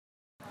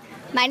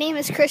My name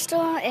is Crystal,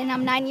 and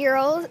I'm 9 years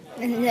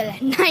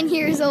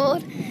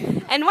old.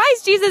 And why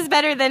is Jesus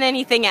better than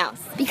anything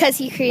else? Because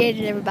he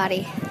created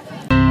everybody.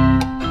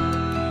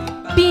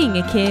 Being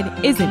a kid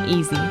isn't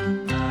easy.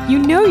 You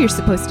know you're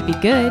supposed to be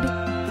good,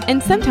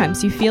 and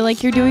sometimes you feel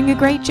like you're doing a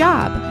great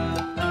job.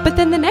 But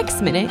then the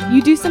next minute,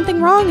 you do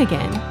something wrong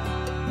again.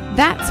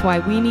 That's why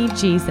we need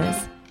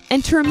Jesus,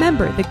 and to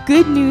remember the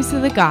good news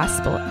of the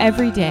gospel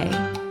every day.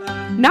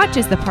 Not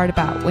just the part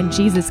about when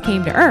Jesus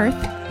came to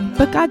earth,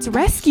 but God's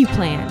rescue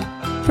plan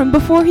from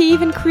before he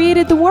even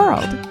created the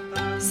world,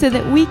 so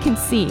that we can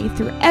see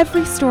through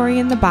every story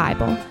in the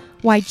Bible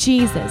why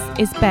Jesus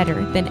is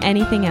better than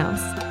anything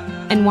else,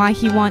 and why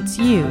he wants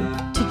you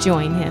to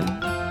join him.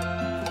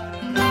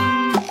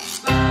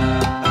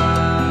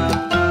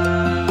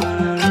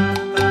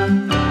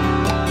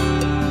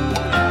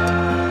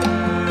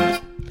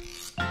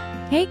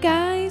 Hey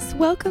guys,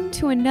 welcome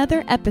to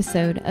another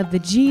episode of the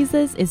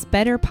Jesus is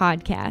Better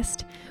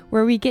podcast,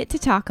 where we get to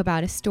talk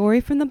about a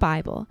story from the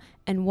Bible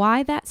and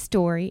why that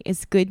story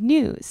is good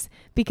news,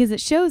 because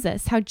it shows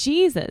us how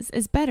Jesus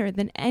is better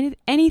than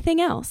anything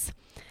else.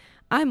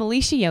 I'm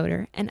Alicia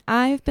Yoder, and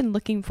I've been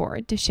looking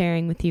forward to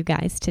sharing with you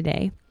guys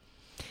today.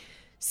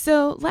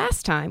 So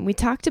last time we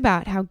talked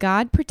about how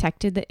God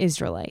protected the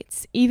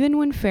Israelites, even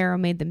when Pharaoh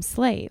made them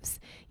slaves,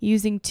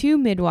 using 2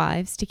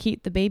 midwives to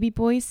keep the baby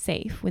boys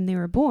safe when they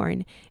were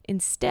born,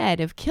 instead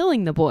of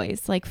killing the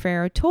boys like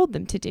Pharaoh told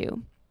them to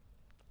do.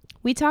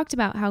 We talked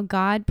about how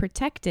God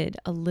protected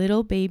a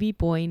little baby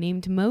boy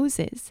named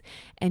Moses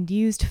and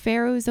used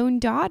Pharaoh's own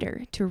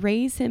daughter to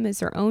raise him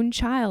as her own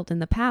child in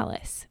the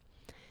palace.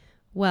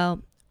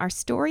 Well, our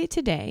story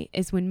today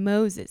is when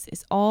Moses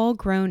is all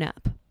grown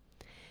up.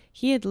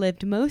 He had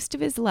lived most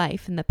of his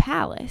life in the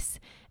palace,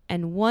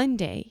 and one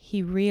day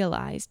he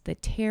realized the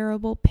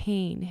terrible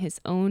pain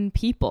his own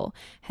people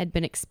had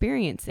been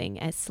experiencing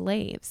as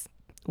slaves,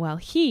 while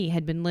he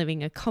had been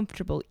living a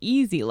comfortable,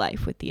 easy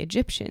life with the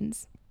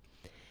Egyptians.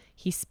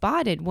 He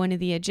spotted one of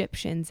the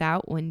Egyptians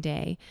out one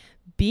day,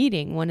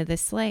 beating one of the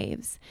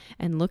slaves,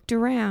 and looked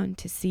around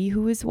to see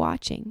who was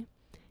watching.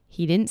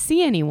 He didn't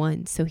see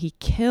anyone, so he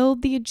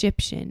killed the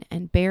Egyptian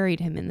and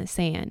buried him in the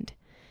sand.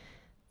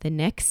 The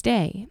next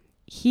day,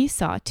 he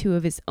saw 2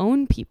 of his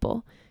own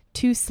people,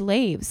 2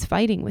 slaves,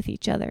 fighting with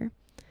each other.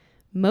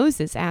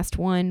 Moses asked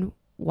one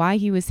why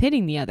he was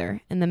hitting the other,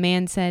 and the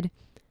man said,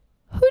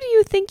 "Who do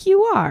you think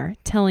you are,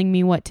 telling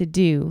me what to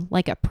do,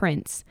 like a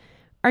prince?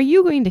 Are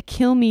you going to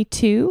kill me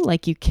too,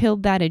 like you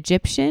killed that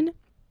Egyptian?"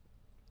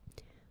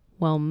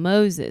 Well,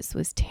 Moses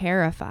was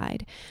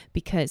terrified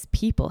because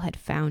people had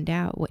found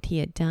out what he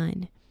had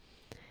done.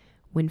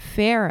 When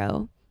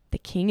Pharaoh, the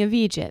king of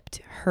Egypt,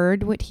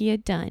 heard what he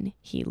had done,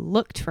 he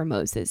looked for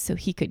Moses so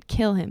he could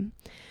kill him.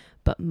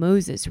 But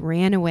Moses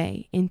ran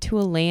away into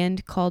a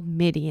land called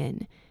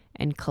Midian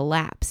and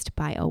collapsed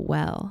by a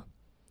well.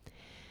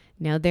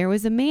 Now there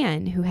was a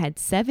man who had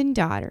 7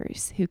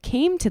 daughters who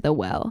came to the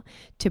well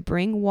to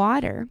bring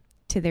water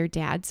to their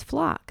dad's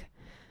flock.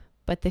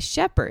 But the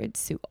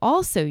shepherds who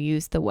also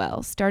used the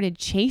well started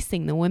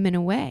chasing the women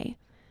away.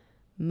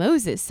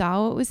 Moses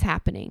saw what was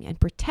happening and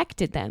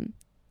protected them,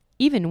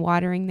 even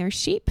watering their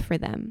sheep for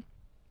them.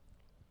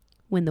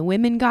 When the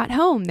women got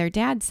home, their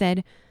dad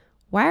said,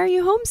 "Why are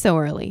you home so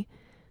early?"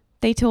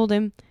 They told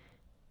him,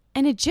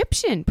 "An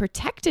Egyptian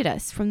protected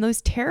us from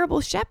those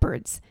terrible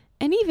shepherds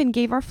and even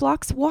gave our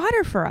flocks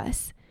water for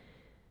us."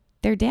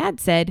 Their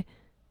dad said,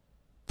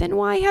 "Then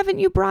why haven't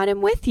you brought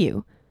him with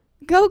you?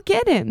 Go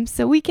get him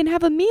so we can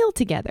have a meal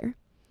together."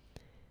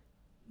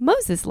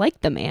 Moses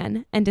liked the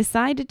man and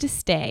decided to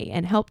stay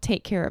and help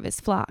take care of his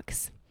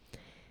flocks.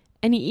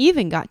 And he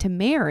even got to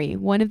marry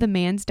one of the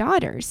man's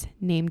daughters,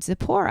 named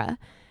Zipporah,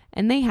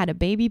 and they had a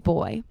baby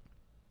boy.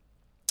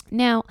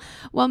 Now,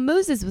 while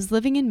Moses was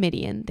living in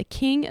Midian, the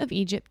king of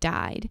Egypt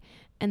died,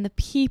 and the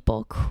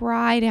people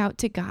cried out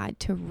to God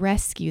to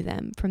rescue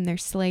them from their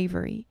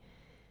slavery.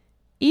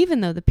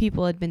 Even though the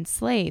people had been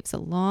slaves a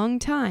long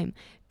time,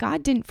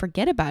 God didn't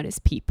forget about his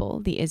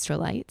people, the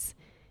Israelites.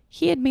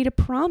 He had made a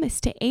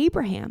promise to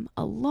Abraham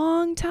a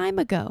long time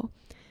ago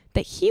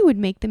that he would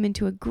make them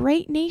into a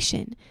great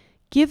nation,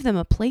 give them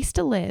a place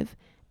to live,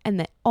 and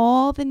that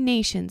all the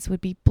nations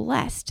would be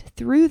blessed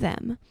through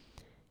them.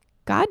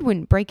 God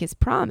wouldn't break his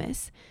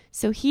promise,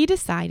 so he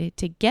decided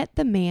to get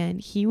the man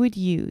he would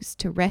use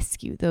to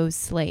rescue those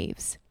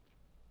slaves.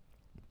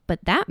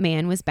 But that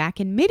man was back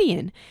in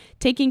Midian,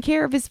 taking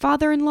care of his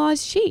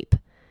father-in-law's sheep.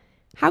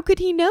 How could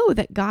he know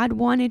that God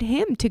wanted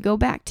him to go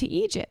back to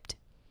Egypt?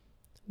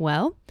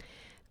 Well,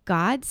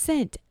 God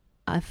sent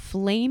a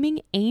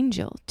flaming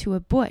angel to a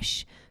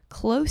bush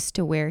close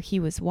to where he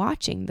was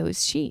watching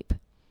those sheep.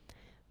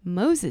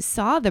 Moses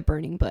saw the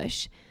burning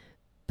bush,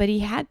 but he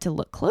had to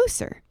look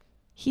closer.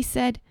 He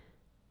said,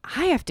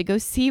 "I have to go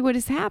see what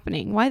is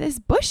happening, why this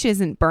bush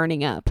isn't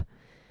burning up."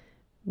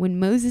 When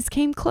Moses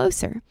came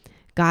closer,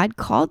 God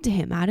called to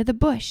him out of the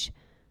bush,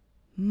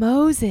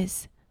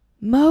 "Moses,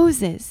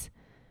 Moses."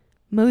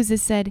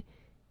 Moses said,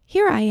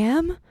 "Here I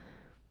am."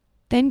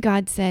 Then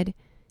God said,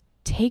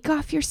 "Take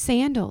off your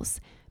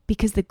sandals,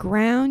 because the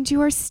ground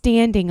you are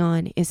standing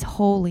on is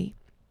holy."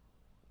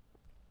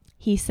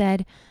 He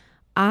said,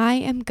 "I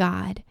am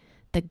God,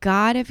 the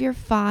God of your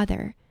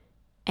father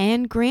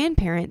and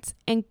grandparents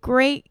and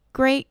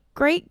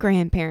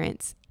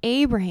great-great-great-grandparents,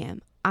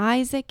 Abraham,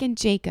 Isaac, and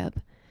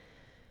Jacob."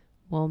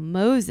 Well,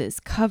 Moses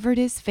covered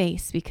his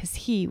face because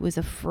he was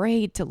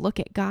afraid to look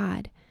at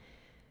God.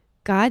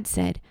 God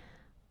said,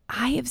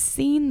 "I have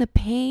seen the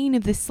pain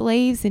of the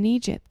slaves in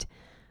Egypt.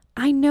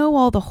 I know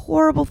all the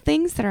horrible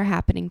things that are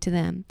happening to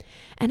them,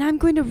 and I'm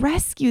going to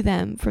rescue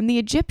them from the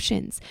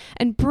Egyptians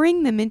and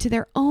bring them into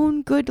their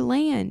own good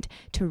land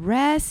to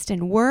rest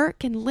and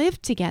work and live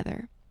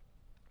together.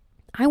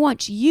 I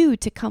want you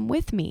to come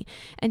with me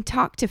and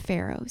talk to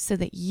Pharaoh so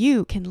that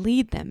you can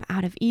lead them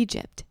out of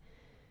Egypt."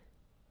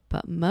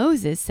 But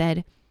Moses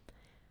said,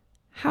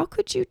 "How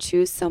could you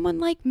choose someone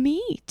like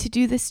me to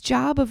do this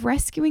job of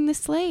rescuing the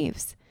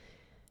slaves?"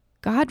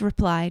 God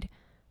replied,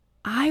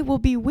 "I will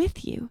be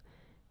with you.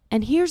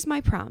 And here's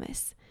my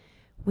promise.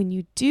 When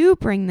you do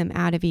bring them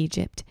out of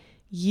Egypt,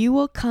 you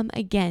will come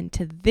again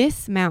to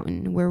this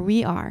mountain where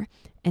we are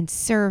and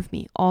serve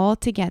me all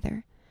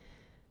together."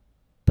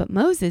 But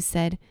Moses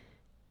said,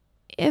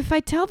 "If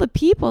I tell the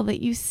people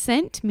that you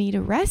sent me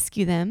to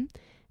rescue them,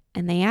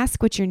 and they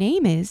ask what your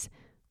name is,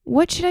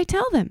 what should I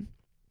tell them?"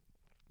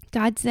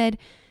 God said,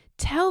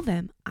 "Tell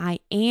them I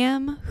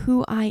am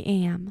who I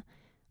am.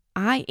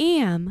 I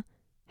am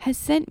has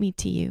sent me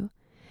to you.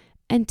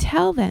 And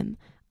tell them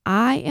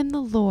I am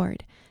the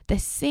Lord, the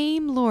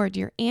same Lord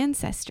your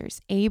ancestors,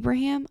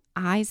 Abraham,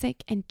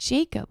 Isaac, and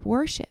Jacob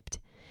worshipped.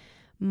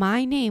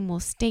 My name will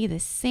stay the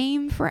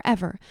same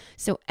forever,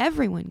 so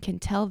everyone can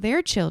tell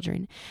their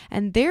children,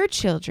 and their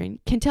children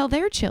can tell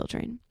their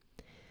children.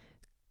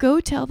 Go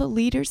tell the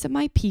leaders of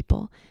my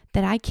people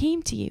that I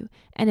came to you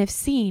and have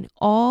seen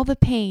all the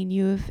pain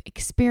you have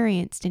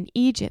experienced in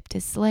Egypt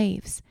as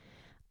slaves.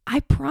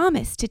 I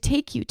promise to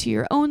take you to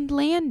your own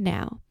land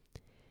now.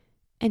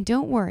 And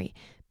don't worry,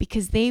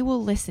 because they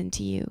will listen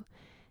to you.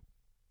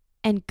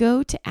 And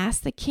go to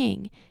ask the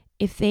king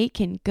if they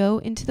can go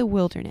into the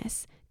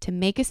wilderness to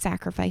make a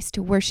sacrifice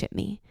to worship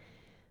me.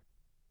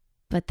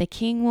 But the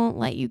king won't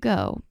let you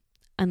go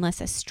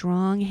unless a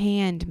strong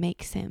hand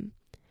makes him.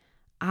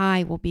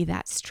 I will be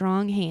that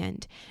strong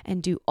hand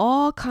and do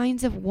all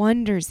kinds of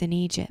wonders in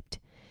Egypt,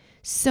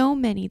 so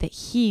many that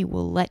he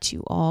will let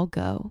you all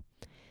go.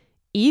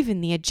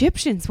 Even the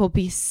Egyptians will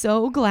be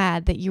so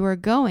glad that you are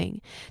going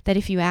that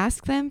if you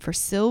ask them for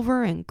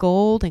silver and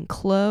gold and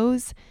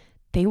clothes,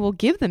 they will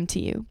give them to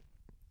you."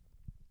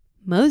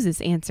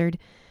 Moses answered,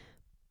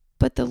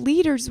 "But the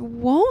leaders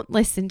won't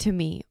listen to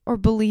me or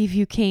believe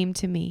you came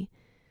to me."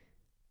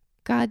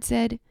 God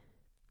said,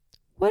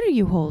 "What are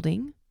you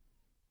holding?"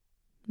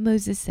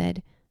 Moses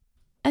said,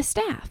 "A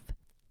staff."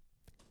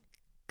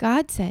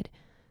 God said,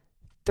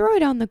 "Throw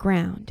it on the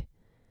ground."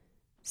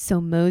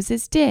 So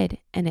Moses did,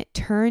 and it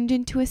turned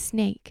into a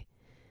snake.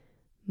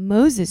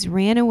 Moses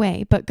ran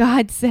away, but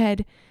God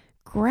said,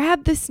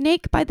 "Grab the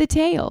snake by the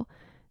tail."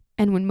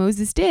 And when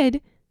Moses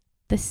did,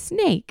 the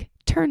snake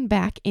turned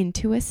back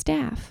into a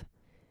staff.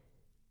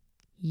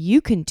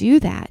 You can do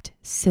that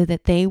so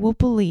that they will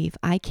believe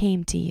I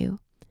came to you.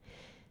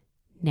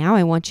 Now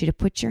I want you to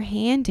put your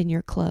hand in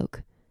your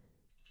cloak.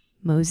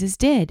 Moses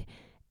did,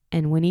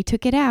 and when he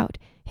took it out,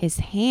 his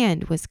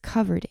hand was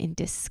covered in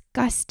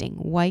disgusting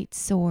white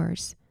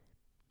sores.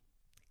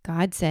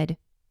 God said,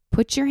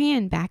 "Put your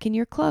hand back in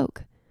your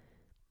cloak."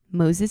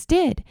 Moses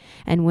did,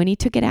 and when he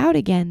took it out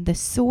again, the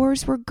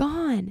sores were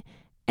gone,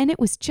 and it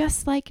was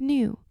just like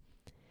new.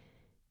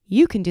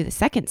 You can do the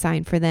second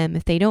sign for them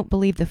if they don't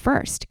believe the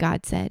first,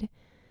 God said.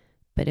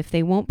 But if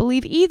they won't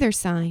believe either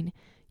sign,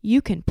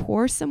 you can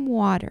pour some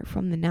water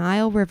from the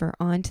Nile River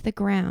onto the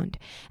ground,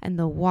 and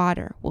the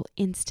water will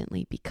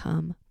instantly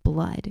become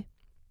blood.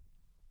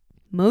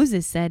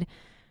 Moses said,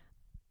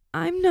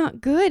 "I'm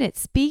not good at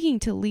speaking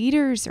to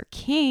leaders or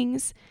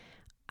kings.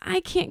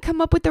 I can't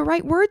come up with the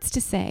right words to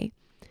say."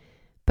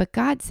 But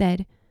God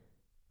said,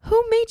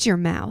 "Who made your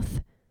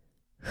mouth?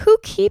 Who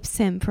keeps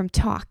him from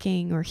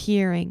talking or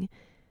hearing?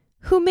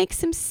 Who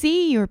makes him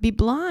see or be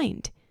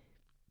blind?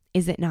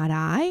 Is it not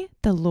I,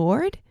 the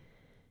Lord?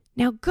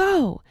 Now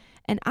go,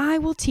 and I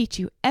will teach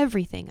you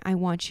everything I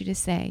want you to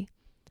say."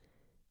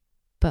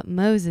 But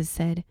Moses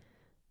said,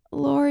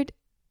 "Lord,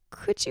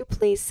 could you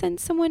please send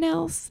someone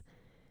else?"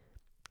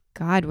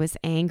 God was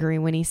angry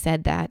when he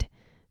said that.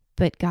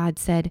 But God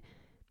said,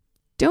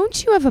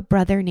 "Don't you have a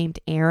brother named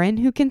Aaron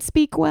who can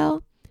speak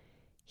well?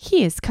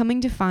 He is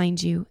coming to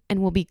find you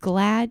and will be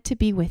glad to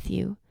be with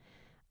you.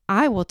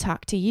 I will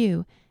talk to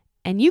you,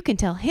 and you can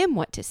tell him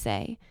what to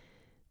say.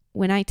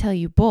 When I tell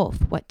you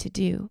both what to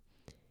do,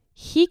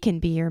 he can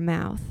be your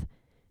mouth.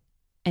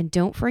 And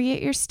don't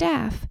forget your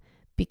staff,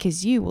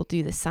 because you will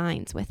do the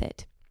signs with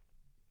it."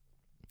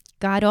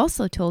 God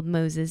also told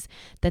Moses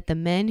that the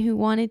men who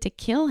wanted to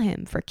kill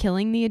him for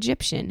killing the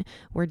Egyptian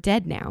were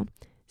dead now,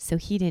 so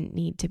he didn't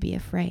need to be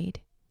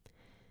afraid.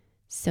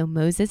 So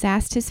Moses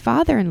asked his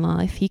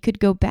father-in-law if he could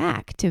go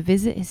back to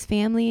visit his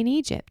family in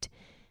Egypt,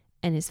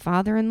 and his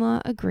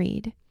father-in-law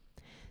agreed.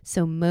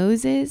 So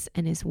Moses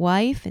and his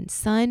wife and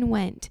son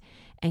went,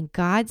 and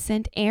God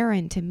sent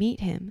Aaron to meet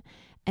him,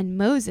 and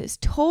Moses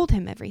told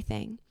him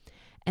everything.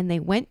 And they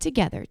went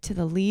together to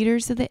the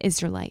leaders of the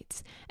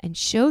Israelites and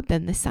showed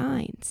them the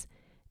signs.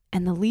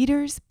 And the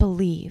leaders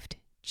believed,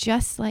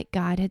 just like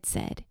God had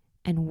said,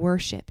 and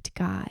worshiped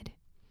God.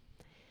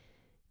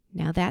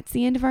 Now that's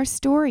the end of our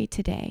story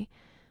today.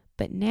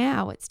 But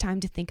now it's time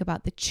to think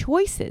about the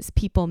choices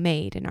people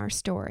made in our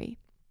story.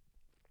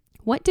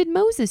 What did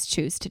Moses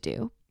choose to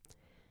do?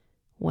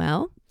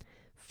 Well,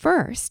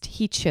 first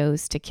he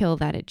chose to kill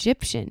that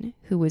Egyptian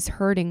who was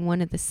hurting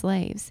one of the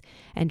slaves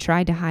and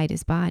tried to hide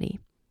his body.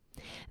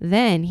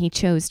 Then he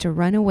chose to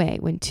run away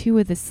when two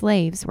of the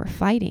slaves were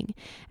fighting,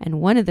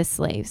 and one of the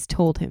slaves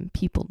told him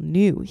people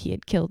knew he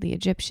had killed the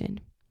Egyptian.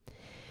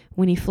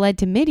 When he fled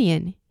to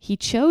Midian, he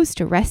chose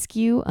to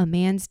rescue a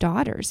man's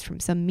daughters from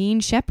some mean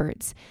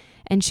shepherds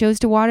and chose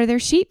to water their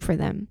sheep for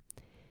them.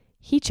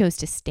 He chose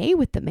to stay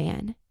with the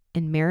man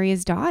and marry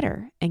his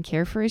daughter and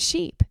care for his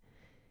sheep.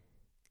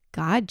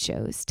 God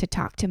chose to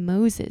talk to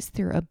Moses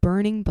through a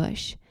burning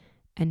bush,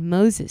 and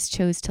Moses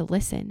chose to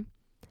listen.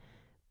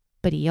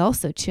 But he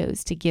also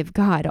chose to give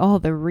God all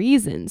the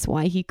reasons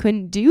why he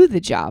couldn't do the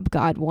job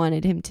God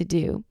wanted him to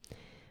do,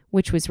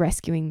 which was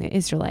rescuing the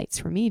Israelites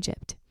from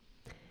Egypt.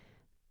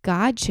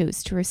 God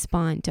chose to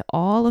respond to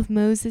all of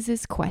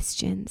Moses'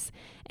 questions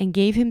and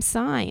gave him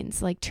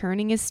signs like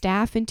turning his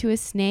staff into a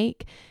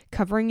snake,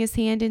 covering his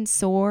hand in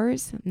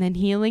sores, and then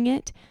healing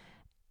it,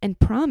 and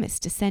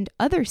promised to send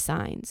other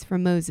signs for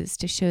Moses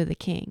to show the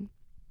king.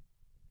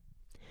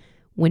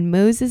 When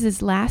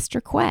Moses' last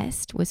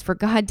request was for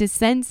God to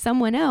send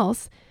someone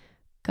else,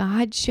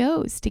 God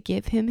chose to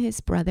give him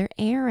his brother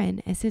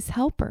Aaron as his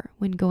helper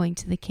when going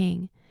to the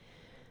king.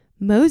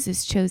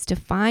 Moses chose to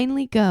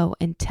finally go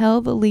and tell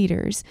the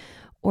leaders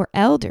or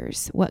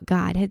elders what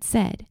God had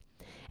said,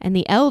 and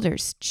the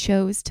elders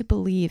chose to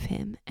believe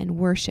him and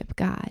worship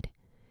God.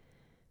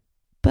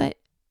 But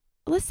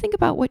let's think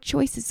about what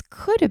choices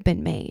could have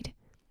been made.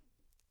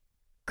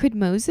 Could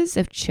Moses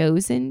have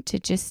chosen to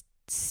just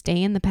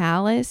stay in the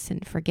palace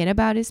and forget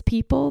about his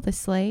people, the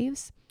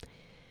slaves?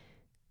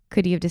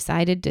 Could he have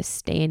decided to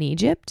stay in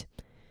Egypt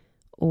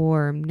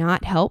or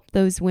not help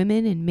those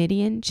women in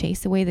Midian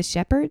chase away the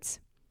shepherds?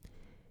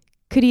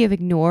 Could he have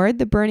ignored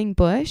the burning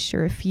bush or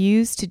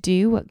refused to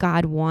do what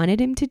God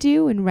wanted him to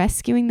do in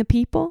rescuing the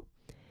people?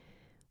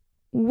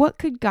 What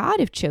could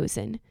God have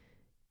chosen?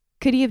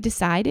 Could he have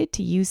decided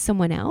to use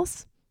someone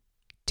else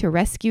to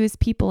rescue his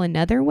people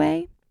another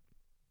way?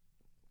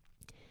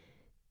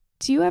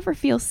 Do you ever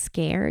feel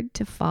scared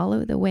to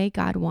follow the way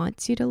God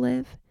wants you to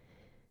live?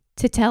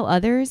 To tell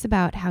others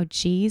about how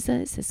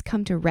Jesus has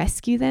come to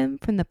rescue them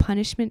from the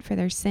punishment for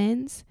their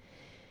sins?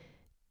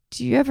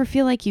 Do you ever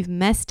feel like you've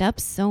messed up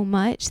so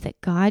much that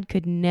God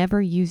could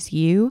never use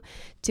you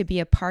to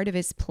be a part of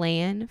his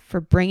plan for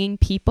bringing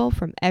people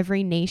from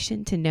every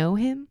nation to know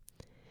him?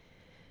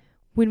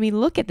 When we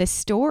look at the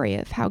story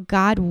of how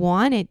God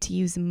wanted to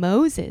use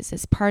Moses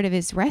as part of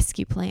his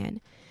rescue plan,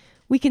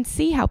 we can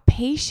see how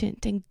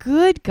patient and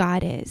good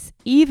God is,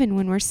 even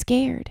when we're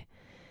scared.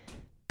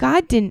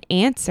 God didn't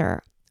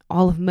answer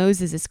all of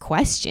Moses'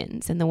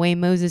 questions in the way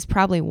Moses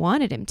probably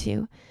wanted him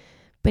to,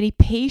 but he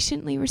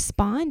patiently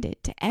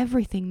responded to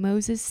everything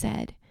Moses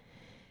said.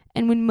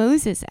 And when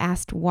Moses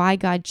asked why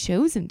God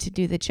chose him to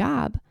do the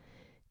job,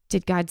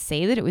 did God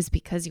say that it was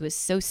because he was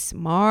so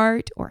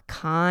smart or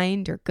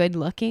kind or good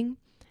looking?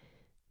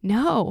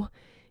 No,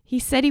 he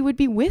said he would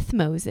be with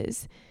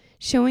Moses,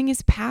 showing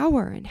his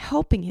power and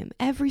helping him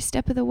every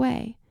step of the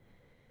way.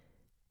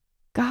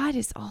 God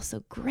is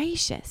also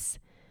gracious.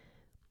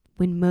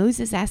 When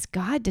Moses asked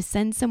God to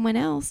send someone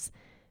else,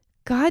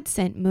 God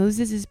sent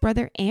Moses'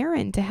 brother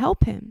Aaron to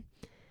help him.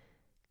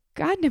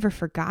 God never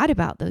forgot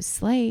about those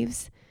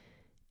slaves.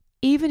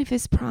 Even if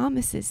his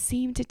promises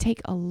seem to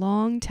take a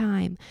long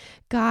time,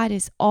 God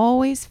is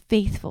always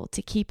faithful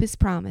to keep his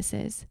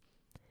promises.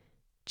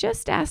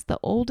 Just ask the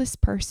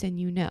oldest person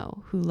you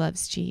know who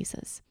loves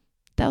Jesus.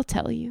 They'll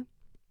tell you.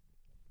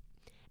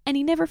 And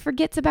he never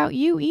forgets about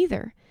you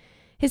either.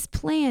 His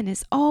plan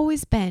has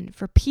always been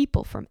for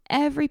people from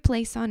every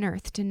place on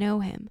earth to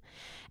know him.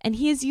 And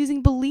he is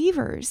using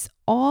believers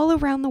all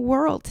around the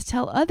world to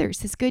tell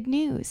others his good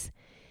news.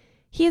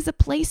 He has a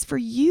place for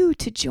you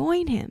to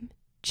join him,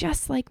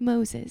 just like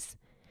Moses.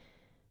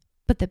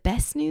 But the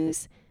best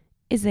news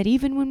is that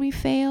even when we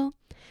fail,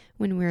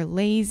 when we're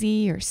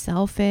lazy or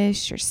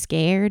selfish or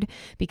scared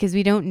because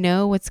we don't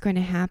know what's going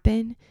to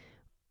happen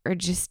or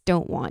just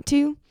don't want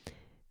to,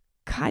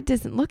 God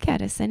doesn't look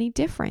at us any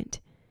different.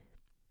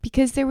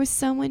 Because there was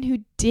someone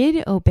who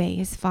did obey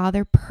his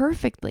Father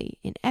perfectly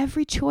in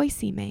every choice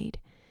he made.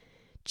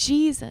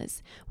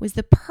 Jesus was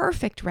the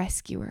perfect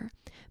rescuer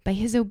by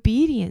his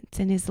obedience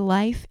in his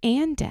life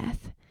and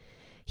death.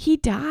 He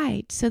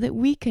died so that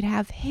we could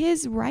have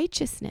his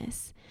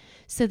righteousness,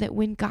 so that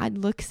when God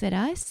looks at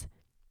us,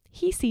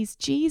 he sees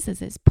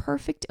Jesus'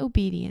 perfect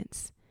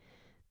obedience.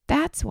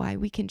 That's why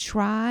we can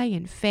try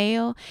and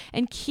fail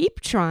and keep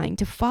trying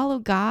to follow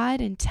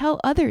God and tell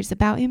others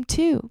about him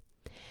too.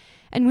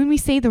 And when we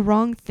say the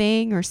wrong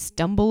thing or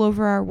stumble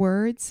over our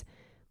words,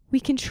 we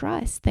can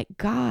trust that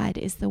God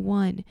is the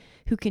one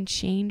who can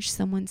change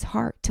someone's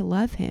heart to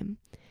love him,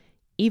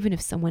 even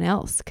if someone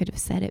else could have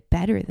said it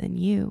better than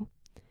you.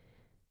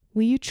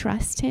 Will you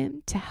trust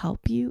him to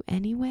help you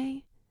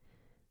anyway?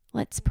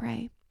 Let's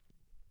pray.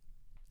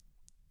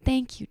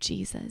 Thank you,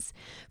 Jesus,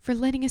 for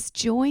letting us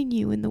join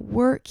you in the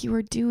work you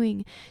are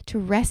doing to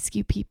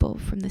rescue people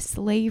from the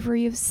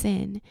slavery of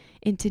sin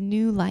into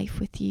new life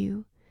with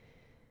you.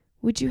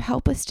 Would you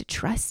help us to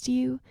trust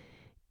you,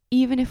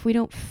 even if we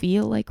don't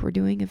feel like we're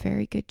doing a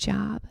very good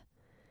job?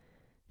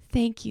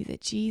 Thank you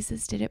that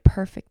Jesus did it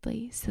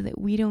perfectly so that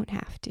we don't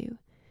have to.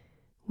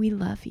 We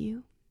love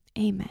you.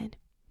 Amen.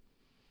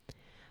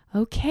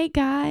 Okay,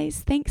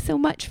 guys, thanks so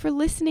much for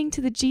listening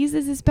to the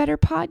Jesus is Better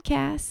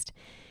podcast.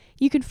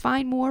 You can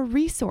find more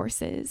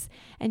resources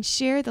and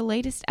share the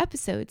latest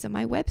episodes on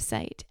my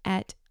website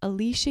at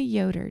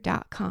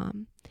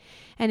aliciayoder.com.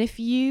 And if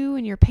you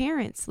and your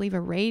parents leave a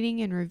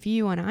rating and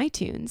review on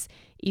iTunes,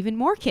 even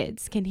more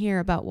kids can hear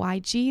about why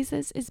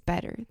Jesus is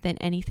better than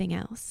anything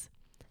else.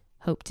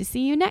 Hope to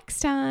see you next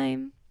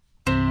time.